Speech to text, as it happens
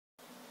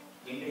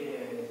இன்றைய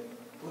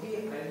புதிய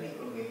கல்விக்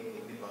கொள்கை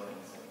எப்படி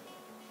பார்க்குறீங்க சார்?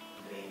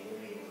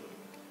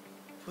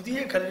 புதிய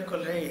கல்விக்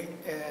கொள்கை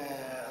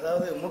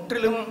அதாவது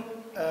முற்றிலும்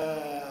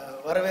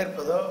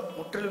வரவேற்பதோ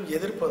முற்றிலும்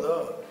எதிர்ப்பதோ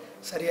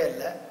சரியா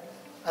இல்லை.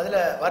 அதில்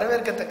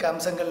வரவேற்கத்தக்க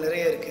அம்சங்கள்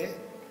நிறைய இருக்குது,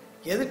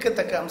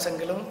 எதிர்க்கத்தக்க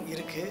அம்சங்களும்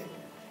இருக்குது,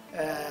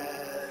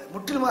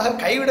 முற்றிலுமாக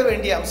கைவிட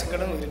வேண்டிய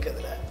அம்சங்களும் இருக்குது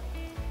அதில்.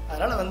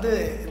 அதனால்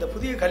இந்த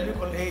புதிய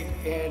கல்விக் கொள்கை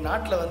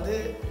நாட்டில்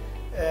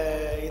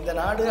இந்த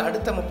நாடு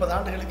அடுத்த 30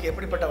 ஆண்டுகளுக்கு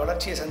எப்படிப்பட்ட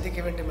வளர்ச்சியை சந்திக்க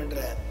வேண்டும் என்ற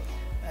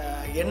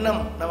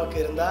எண்ணம் நமக்கு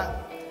இருந்தால்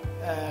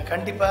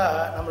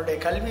கண்டிப்பாக நம்மளுடைய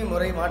கல்வி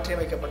முறை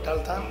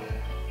மாற்றியமைக்கப்பட்டால்தான்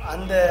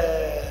அந்த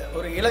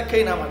ஒரு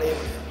இலக்கை நாம் அடைய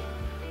முடியும்.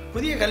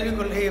 புதிய கல்விக்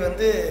கொள்கை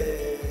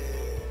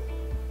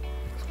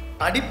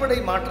அடிப்படை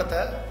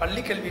மாற்றத்தை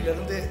பள்ளி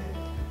கல்வியிலிருந்து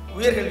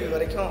உயர்கல்வி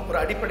வரைக்கும் ஒரு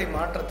அடிப்படை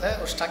மாற்றத்தை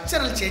ஒரு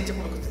ஸ்ட்ரக்சரல் சேஞ்சு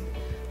கொடுக்குது.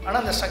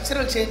 ஆனால் அந்த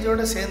ஸ்ட்ரக்சரல்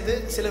சேஞ்சோடு சேர்ந்து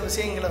சில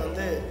விஷயங்களை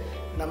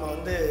நம்ம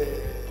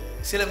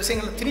சில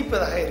விஷயங்களை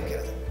திணிப்பதாக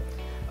இருக்கிறது.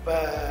 இப்போ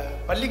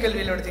பள்ளி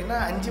கல்வியில் எடுத்திங்கன்னா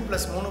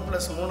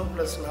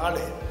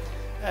 5+3+3+4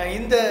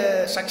 இந்த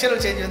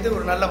ஸ்ட்ரக்சரல் சேஞ்ச்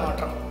ஒரு நல்ல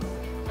மாற்றம்.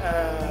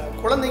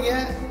 குழந்தைங்க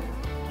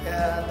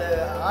அந்த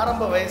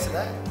ஆரம்ப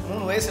வயசில்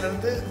 3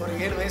 வயசுலேருந்து ஒரு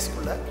 7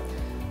 வயசுக்குள்ள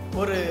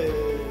ஒரு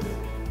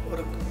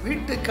ஒரு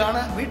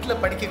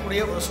வீட்டில்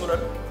படிக்கக்கூடிய ஒரு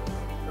சூழல்,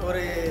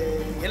 ஒரு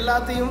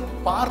எல்லாத்தையும்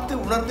பார்த்து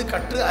உணர்ந்து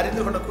கற்று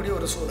அறிந்து கொள்ளக்கூடிய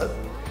ஒரு சூழல்,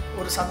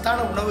 ஒரு சத்தான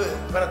உணவு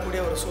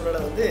பெறக்கூடிய ஒரு சூழலை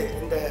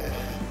இந்த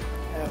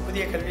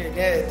புதிய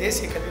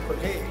தேசிய கல்விக்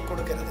கொள்கை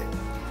கொடுக்கிறது.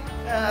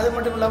 அது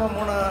மட்டும்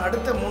இல்லாமல்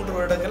அடுத்த 3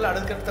 வருடங்கள்,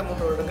 அடுத்த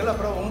 3 வருடங்கள்,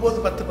 அப்புறம் 9,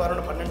 10,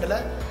 11, 12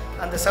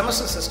 அந்த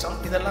செமஸ்டர் சிஸ்டம்,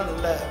 இதெல்லாம்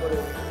நல்ல ஒரு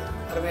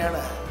அருமையான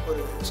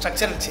ஒரு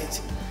ஸ்ட்ரக்சரல் சேஞ்ச்.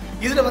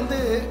 இதில்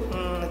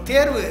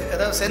தேர்வு,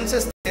 அதாவது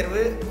சென்சஸ்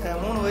தேர்வு,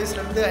 3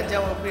 வயசுலேருந்து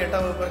 5ஆம் வகுப்பு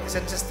 8ஆம் வகுப்பு வரைக்கும்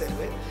சென்சஸ்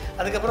தேர்வு,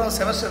 அதுக்கப்புறம்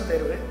செமஸ்டர்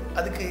தேர்வு,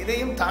 அதுக்கு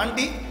இதையும்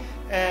தாண்டி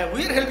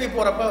உயர்கல்வி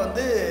போகிறப்ப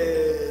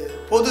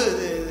பொது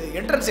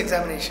என்ட்ரன்ஸ்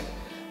எக்ஸாமினேஷன்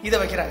இதை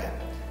வைக்கிறாங்க.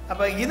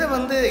 அப்போ இதை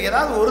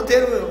ஏதாவது ஒரு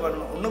தேர்வு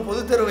பண்ணணும், ஒன்று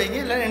பொது தேர்வு வைங்க,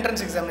 இல்லை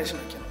என்ட்ரன்ஸ் எக்ஸாமினேஷன்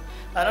வைக்கணும்.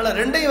 அதனால்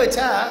ரெண்டையும்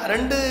வச்சா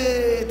 2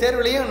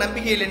 தேர்வுலையும்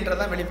நம்பிக்கை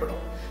இல்லைன்றதான்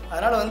வெளிப்படும்.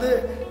 அதனால்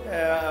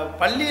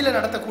பள்ளியில்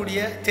நடத்தக்கூடிய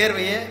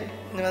தேர்வையே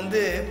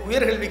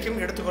உயர்கல்விக்கும்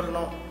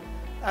எடுத்துக்கொள்ளணும்.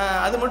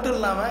 அது மட்டும்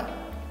இல்லாமல்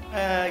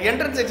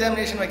என்ட்ரன்ஸ்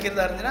எக்ஸாமினேஷன்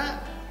வைக்கிறதா இருந்துச்சுன்னா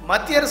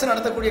மத்திய அரசு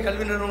நடத்தக்கூடிய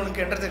கல்வி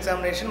நிறுவனங்களுக்கு என்ட்ரன்ஸ்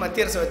எக்ஸாமினேஷன்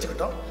மத்திய அரசு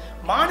வச்சுக்கிட்டோம்,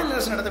 மாநில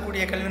அரசு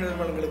நடத்தக்கூடிய கல்வி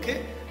நிறுவனங்களுக்கு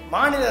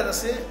மாநில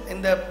அரசு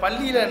இந்த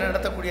பள்ளியில்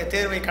நடத்தக்கூடிய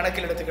தேர்வை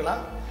கணக்கில்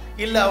எடுத்துக்கலாம்,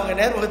 இல்லை அவங்க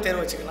நேர்முக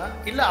தேர்வு வச்சுக்கலாம்,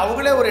 இல்லை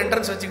அவங்களே ஒரு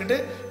என்ட்ரன்ஸ் வச்சுக்கிட்டு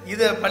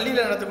இதை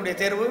பள்ளியில் நடத்தக்கூடிய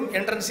தேர்வும்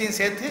என்ட்ரன்ஸையும்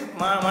சேர்த்து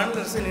மாநில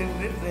அரசு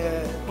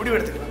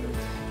முடிவெடுத்துக்கலாம்.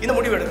 இதை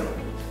முடிவெடுக்கணும்.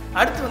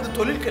 அடுத்து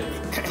தொழிற்கல்வி.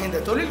 இந்த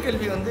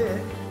தொழிற்கல்வி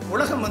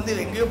உலகம்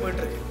எங்கேயோ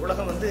போயிட்டுருக்கு.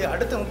 உலகம்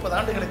அடுத்த 30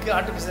 ஆண்டுகளுக்கு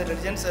artificial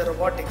intelligence,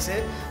 robotics,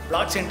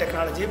 block chain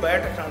technology,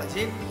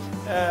 biotechnology,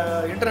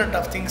 internet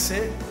of things,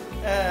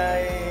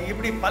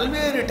 இப்படி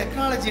பல்வேறு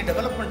டெக்னாலஜி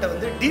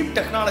டெவலப்மெண்ட்டை டீப்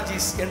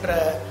டெக்னாலஜிஸ் என்ற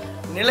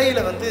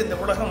நிலையில் இந்த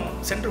உலகம்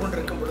சென்று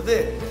கொண்டிருக்கும் பொழுது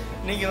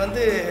நீங்கள்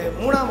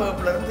 3ஆம்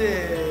வகுப்புலேருந்து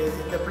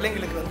இந்த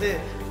பிள்ளைங்களுக்கு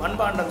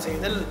மண்பாண்டம்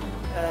செய்தல்,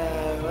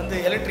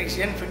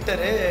 எலக்ட்ரீஷியன்,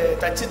 ஃபிட்டரு,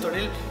 தச்சு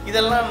தொழில்,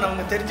 இதெல்லாம்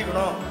நம்ம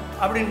தெரிஞ்சுக்கணும்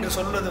அப்படின்ட்டு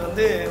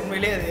சொல்வது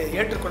உண்மையிலே அது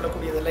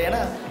ஏற்றுக்கொள்ளக்கூடியதில்லை.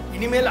 ஏன்னா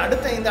இனிமேல்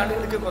அடுத்த 5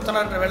 ஆண்டுகளுக்கு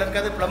கொத்தனார்ன்ற வேலை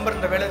இருக்காது,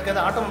 பிளம்பர்ன்ற வேலை இருக்காது,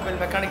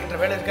 ஆட்டோமொபைல் மெக்கானிக்ன்ற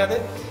வேலை இருக்காது.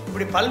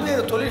 இப்படி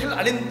பல்வேறு தொழில்கள்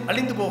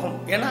அழிந்து போகும்.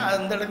 ஏன்னா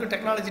அந்த அளவுக்கு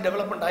டெக்னாலஜி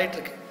டெவலப்மெண்ட்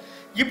ஆகிட்டுருக்கு.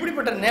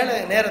 இப்படிப்பட்ட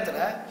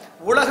நேரத்தில்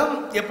உலகம்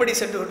எப்படி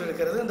சென்று கொண்டு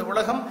இருக்கிறது? இந்த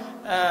உலகம்,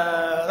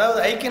 அதாவது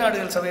ஐக்கிய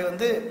நாடுகள் சபை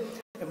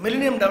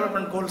மில்லினியம்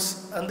டெவலப்மெண்ட் கோல்ஸ்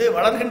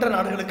வளர்கின்ற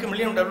நாடுகளுக்கு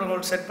மில்லினியம் டெவலப்மெண்ட்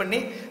கோல்ஸ் செட் பண்ணி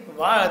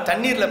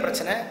தண்ணீரில்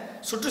பிரச்சனை,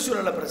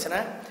 சுற்றுச்சூழலில் பிரச்சனை,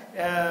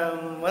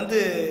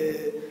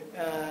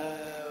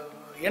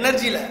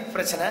 எனர்ஜியில்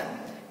பிரச்சனை,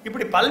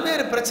 இப்படி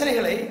பல்வேறு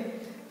பிரச்சனைகளை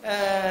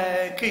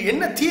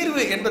என்ன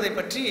தீர்வு என்பதை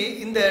பற்றி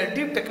இந்த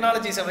டீப்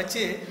டெக்னாலஜிஸை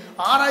வச்சு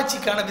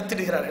ஆராய்ச்சிக்கான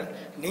வித்திடுகிறார்கள்.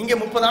 நீங்கள்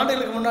 30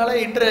 ஆண்டுகளுக்கு முன்னால்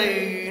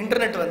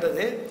இன்டர்நெட்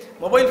வந்தது,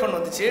 மொபைல் ஃபோன்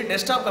வந்துச்சு,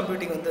 டெஸ்க்டாப்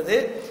கம்ப்யூட்டிங் வந்தது.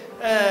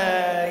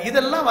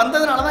 இதெல்லாம்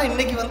வந்ததுனால தான்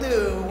இன்றைக்கி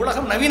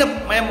உலகம்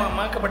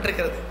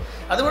நவீனமயமாக்கப்பட்டிருக்கிறது.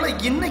 அதுபோல்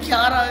இன்னைக்கு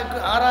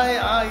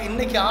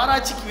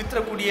ஆராய்ச்சிக்கு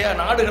வித்திடக்கூடிய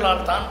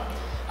நாடுகளால் தான்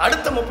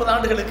அடுத்த 30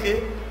 ஆண்டுகளுக்கு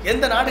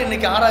எந்த நாடு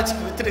இன்றைக்கி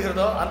ஆராய்ச்சிக்கு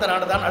வித்திடுகிறதோ அந்த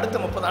நாடு தான் அடுத்த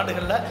 30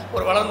 ஆண்டுகளில்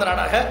ஒரு வளர்ந்த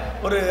நாடாக,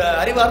 ஒரு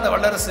அறிவார்ந்த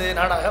வல்லரசு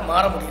நாடாக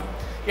மாற முடியும்.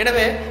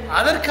 எனவே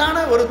அதற்கான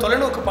ஒரு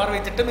தொலைநோக்கு பார்வை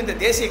திட்டம் இந்த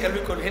தேசிய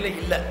கல்விக் கொள்கையில்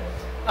இல்லை.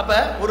 அப்போ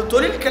ஒரு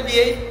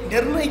தொழிற்கல்வியை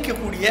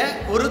நிர்ணயிக்கக்கூடிய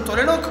ஒரு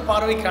தொலைநோக்கு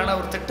பார்வைக்கான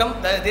ஒரு திட்டம்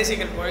தேசிய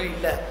கல்விக் கொள்கை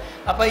இல்லை.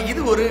 அப்போ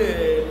இது ஒரு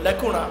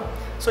லக்குனா.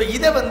 ஸோ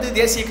இதை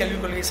தேசிய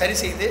கல்விக் கொள்கையை சரி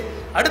செய்து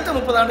அடுத்த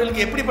 30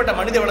 ஆண்டுகளுக்கு எப்படிப்பட்ட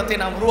மனித வளத்தை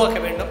நாம் உருவாக்க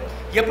வேண்டும்,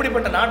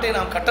 எப்படிப்பட்ட நாட்டை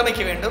நாம்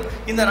கட்டமைக்க வேண்டும்,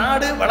 இந்த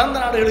நாடு வளர்ந்த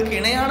நாடுகளுக்கு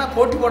இணையான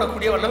போட்டி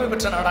போடக்கூடிய வல்லமை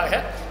பெற்ற நாடாக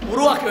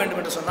உருவாக்க வேண்டும்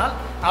என்று சொன்னால்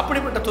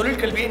அப்படிப்பட்ட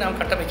தொழிற்கல்வியை நாம்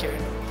கட்டமைக்க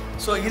வேண்டும்.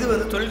 ஸோ இது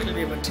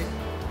தொழிற்கல்வியை பற்றி.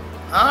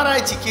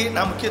 ஆராய்ச்சிக்கு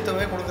நாம்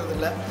முக்கியத்துவமே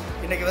கொடுக்கறதில்ல.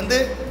 இன்றைக்கி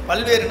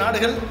பல்வேறு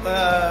நாடுகள்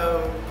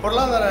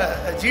பொருளாதார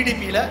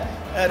ஜிடிபியில்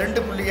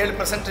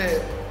 2.7%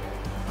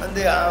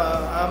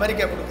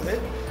 அமெரிக்கா கொடுக்குது,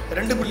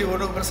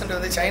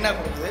 2.1% சைனா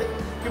கொடுக்குது.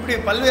 இப்படி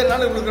பல்வேறு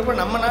நாடுகள் கொடுக்குறப்ப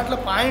நம்ம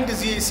நாட்டில்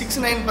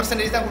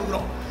 0.69% தான்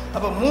கொடுக்குறோம்.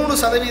 அப்போ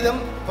 3%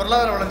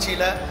 பொருளாதார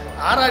வளர்ச்சியில்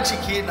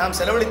ஆராய்ச்சிக்கு நாம்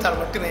செலவழித்தால்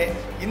மட்டுமே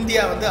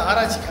இந்தியா வந்து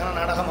ஆராய்ச்சிக்கான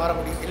நாடாக மாற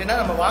முடியும். இல்லைன்னா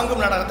நம்ம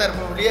வாங்கும் நாடாகத்தான்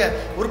இருக்கக்கூடிய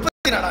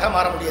உற்பத்தி நாடாக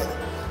மாற முடியாது.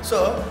 ஸோ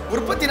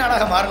உற்பத்தி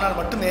நாடாக மாறினால்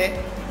மட்டுமே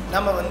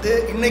நம்ம வந்து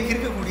இன்னைக்கு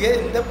இருக்கக்கூடிய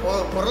இந்த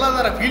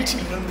பொருளாதார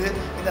வீழ்ச்சியிலிருந்து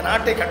இந்த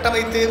நாட்டை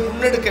கட்டமைத்து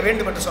முன்னெடுக்க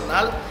வேண்டும் என்று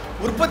சொன்னால்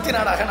உற்பத்தி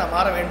நாடாக நாம்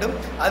மாற வேண்டும்.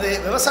 அது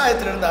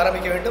விவசாயத்திலிருந்து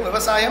ஆரம்பிக்க வேண்டும்.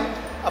 விவசாயம்,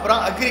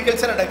 அப்புறம்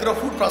agriculture and agro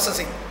food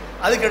processing,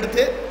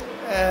 அதுக்கடுத்து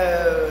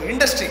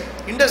இண்டஸ்ட்ரி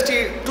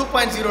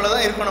 2.0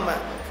 தான் இருக்கும். நம்ம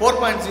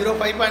 4.0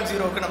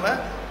 5.0க்கு நம்ம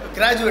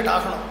கிராஜுவேட்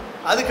ஆகணும்.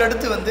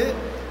 அதுக்கடுத்து வந்து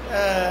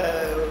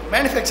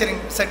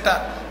மேனுஃபேக்சரிங்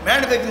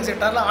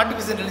செக்டாரில்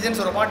ஆர்டிஃபிஷியல்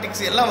இன்டெலிஜென்ஸ்,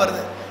 ரொபாட்டிக்ஸ் எல்லாம்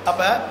வருது.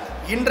 அப்போ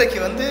இன்றைக்கு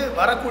வந்து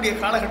வரக்கூடிய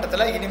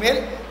காலகட்டத்தில்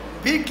இனிமேல்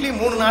வீக்லி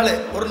 3 நாள்,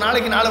 ஒரு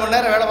நாளைக்கு 4 மணி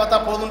நேரம் வேலை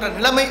பார்த்தா போதுன்ற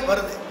நிலைமை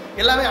வருது.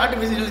 எல்லாமே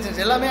ஆர்டிஃபிஷியல்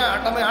இன்டெலிஜென்ஸ், எல்லாமே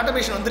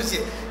ஆட்டோமேஷன் வந்துருச்சு.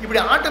 இப்படி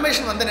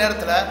ஆட்டோமேஷன் வந்த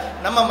நேரத்தில்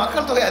நம்ம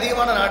மக்கள் தொகை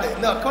அதிகமான நாடு,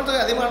 இந்த மக்கள்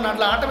தொகை அதிகமான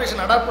நாட்டில்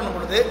ஆட்டோமேஷன் அடாப்ட் பண்ணும்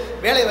பொழுது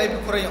வேலை வாய்ப்பு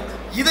குறையும்.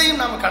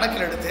 இதையும் நாம்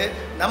கணக்கில் எடுத்து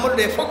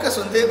நம்மளுடைய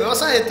ஃபோக்கஸ் வந்து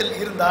விவசாயத்தில்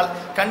இருந்தால்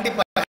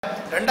கண்டிப்பாக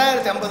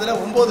 2050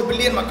 9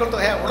 பில்லியன் மக்கள்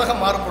தொகை உலகம்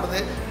மாறும் பொழுது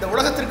இந்த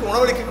உலகத்திற்கு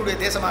உணவளிக்கக்கூடிய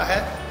தேசமாக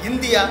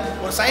இந்தியா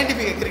ஒரு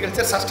சயின்டிஃபிக்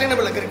அக்ரிகல்ச்சர்,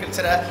 சஸ்டைனபிள்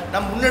அக்ரிகல்ச்சரை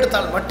நம்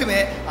முன்னெடுத்தால் மட்டுமே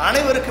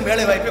அனைவருக்கும்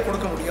வேலை வாய்ப்பை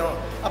கொடுக்க முடியும்.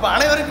 அப்போ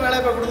அனைவருக்கும் வேலை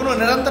வாய்ப்பை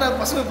கொடுக்கணும், நிரந்தர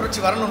பசுமை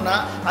புரட்சி வரணும்னா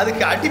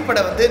அதுக்கு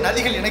அடிப்படை வந்து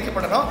நதிகள்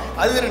இணைக்கப்படணும்,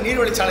 அது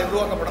நீர்வழிச்சாலை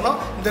உருவாக்கப்படணும்.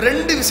 இந்த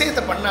 2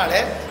 விஷயத்தை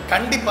பண்ணாலே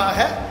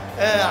கண்டிப்பாக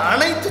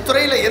அனைத்து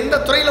துறையில், எந்த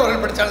துறையில்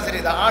அவர்கள் படித்தாலும் சரி,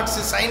 இது ஆர்ட்ஸ்,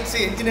 சயின்ஸு,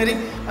 இன்ஜினியரிங்,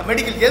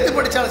 மெடிக்கல், எது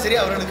படித்தாலும் சரி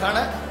அவர்களுக்கான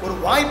ஒரு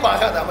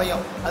வாய்ப்பாக அது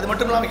அமையும். அது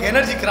மட்டும் இல்லாமல்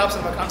எனர்ஜி கிராப்ஸ்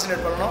நம்ம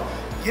கான்சன்ட்ரேட் பண்ணணும்.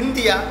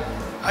 இந்தியா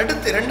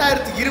அடுத்து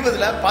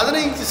 2020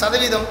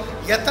 15%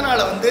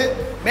 எத்தனாலை வந்து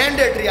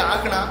மேண்டேட்ரி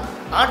ஆகினா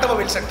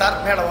ஆட்டோமொபைல் செக்டார்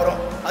மேலே வரும்.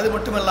 அது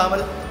மட்டும்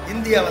இல்லாமல்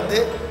இந்தியா வந்து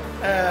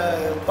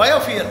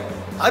பயோஃபியல்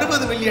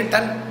 60 மில்லியன்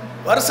டன்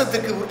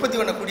வருஷத்துக்கு உற்பத்தி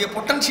பண்ணக்கூடிய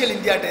பொட்டன்ஷியல்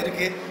இந்தியாட்ட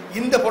இருக்குது.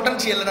 இந்த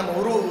பொட்டன்ஷியலில்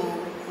நம்ம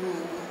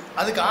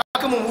அதுக்கு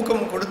ஆக்கமும்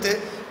ஊக்கமும் கொடுத்து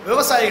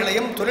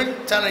விவசாயிகளையும்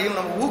தொழிற்சாலையும்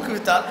நம்ம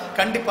ஊக்குவித்தால்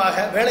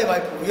கண்டிப்பாக வேலை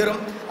வாய்ப்பு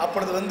உயரும்.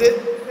 அப்பொழுது வந்து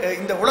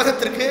இந்த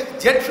உலகத்திற்கு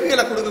ஜெட்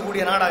ஃபியூயலை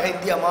கொடுக்கக்கூடிய நாடாக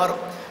இந்தியா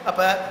மாறும்.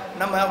 அப்போ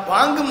நம்ம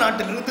வாங்கும்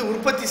நாட்டிலிருந்து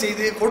உற்பத்தி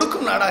செய்து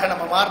கொடுக்கும் நாடாக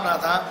நம்ம மாறினா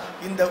தான்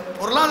இந்த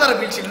பொருளாதார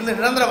வீழ்ச்சியிலிருந்து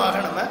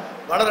நிரந்தரமாக நம்ம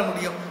வளர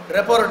முடியும்.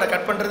 ரெப்போ ரேட்டை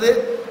கட் பண்ணுறது,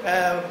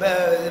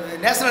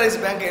 நேஷனலைஸ்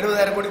பேங்க்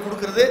 70,000 கோடி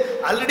கொடுக்குறது,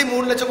 ஆல்ரெடி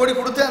 3 லட்சம் கோடி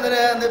கொடுத்து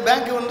அந்த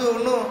பேங்க் வந்து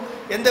ஒன்றும்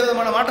எந்த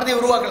விதமான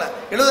மாற்றத்தையும் உருவாக்கலை.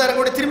 70,000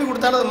 கோடி திரும்பி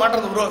கொடுத்தாலும் அது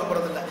மாற்றத்தை உருவாக்க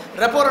போகிறதில்ல.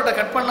 ரெப்போ ரேட்டை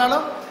கட்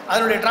பண்ணாலும்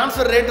அதனுடைய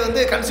டிரான்ஸ்ஃபர் ரேட்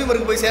வந்து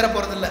கன்சியூமருக்கு போய் சேர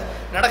போகிறதில்ல,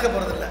 நடக்க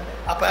போகிறதில்ல.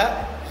 அப்போ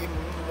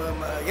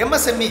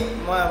MSME,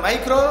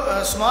 micro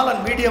small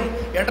and medium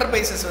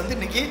enterprises வந்து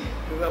இன்றைக்கி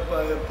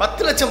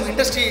 10 லட்சம்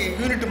இண்டஸ்ட்ரி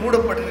யூனிட்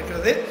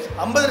மூடப்பட்டிருக்கிறது.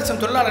 50 லட்சம்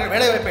தொழிலாளர்கள்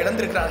வேலைவாய்ப்பை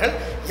இழந்திருக்கிறார்கள்.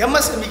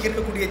 எம்எஸ்எம்இக்கு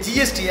இருக்கக்கூடிய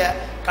ஜிஎஸ்டியை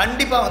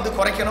கண்டிப்பாக வந்து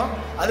குறைக்கணும்.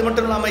 அது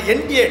மட்டும் இல்லாமல்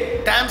என்பிஏ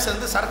டேம்ஸ்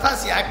வந்து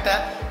சர்காசி ஆக்டை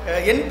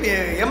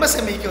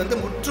எம்எஸ்எம்இக்கு வந்து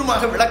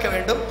முற்றுமாக விளக்க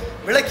வேண்டும்.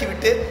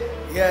 விலக்கிவிட்டு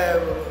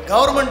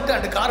கவர்மெண்ட்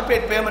அண்ட்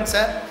கார்பரேட்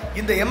பேமெண்ட்ஸை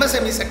இந்த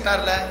எம்எஸ்எம்இ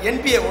செக்டாரில்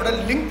என்பிஏவோட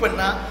லிங்க்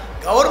பண்ணால்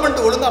கவர்மெண்ட்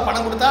ஒழுங்காக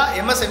பணம் கொடுத்தா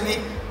எம்எஸ்எம்இ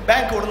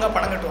பேங்க் ஒழுங்காக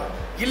பணம் கட்டுவான்.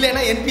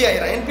 இல்லைன்னா என்பிஏ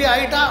ஆயிடும். என்பிஏ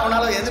ஆகிட்டா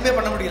அவனால் எதுவுமே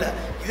பண்ண முடியல.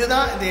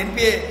 இதுதான் இந்த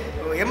என்பிஏ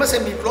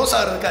எம்எஸ்எம்இ க்ளோஸ்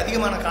ஆகிறதுக்கு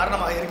அதிகமான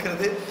காரணமாக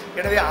இருக்கிறது.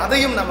 எனவே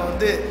அதையும் நம்ம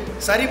வந்து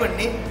சரி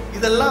பண்ணி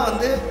இதெல்லாம்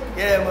வந்து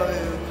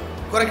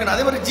குறைக்கணும்.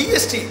 அதே மாதிரி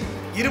ஜிஎஸ்டி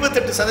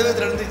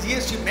 28%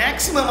 ஜிஎஸ்டி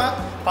மேக்சிமமாக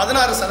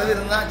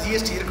 16% தான்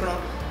ஜிஎஸ்டி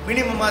இருக்கணும்.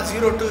 மினிமமாக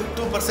 0 to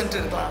 2%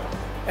 இருக்கலாம்.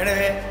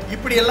 எனவே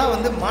இப்படியெல்லாம்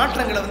வந்து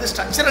மாற்றங்களை வந்து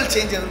ஸ்ட்ரக்சரல்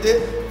சேஞ்சை வந்து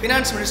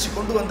ஃபினான்ஸ் மினிஸ்ட்ரி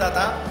கொண்டு வந்தால்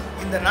தான்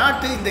இந்த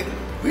நாட்டு இந்த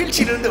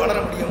வீழ்ச்சியிலிருந்து வளர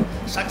முடியும்.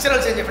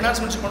 ஸ்ட்ரக்சரல் சேஞ்சை ஃபினான்ஸ்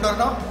மினிஸ்ட்ரி கொண்டு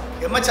வரணும்.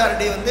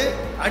 எம்ஹெச்ஆர்டி வந்து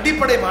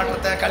அடிப்படை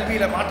மாற்றத்தை,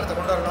 கல்வியில் மாற்றத்தை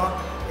கொண்டு வரணும்.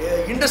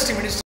 இண்டஸ்ட்ரி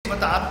மினிஸ்ட்ரி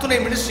மற்ற அத்துணை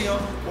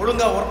மினிஸ்ட்ரியும்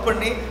ஒழுங்காக ஒர்க்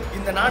பண்ணி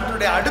இந்த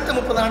நாட்டினுடைய அடுத்த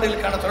 30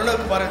 ஆண்டுகளுக்கான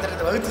தொலைநோக்கு பார்வை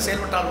திட்டத்தை வகுத்து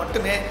செயல்பட்டால்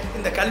மட்டுமே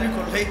இந்த கல்விக்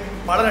கொள்கை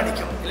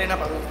பலனளிக்கும். இல்லைன்னா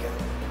பலனளிக்காது.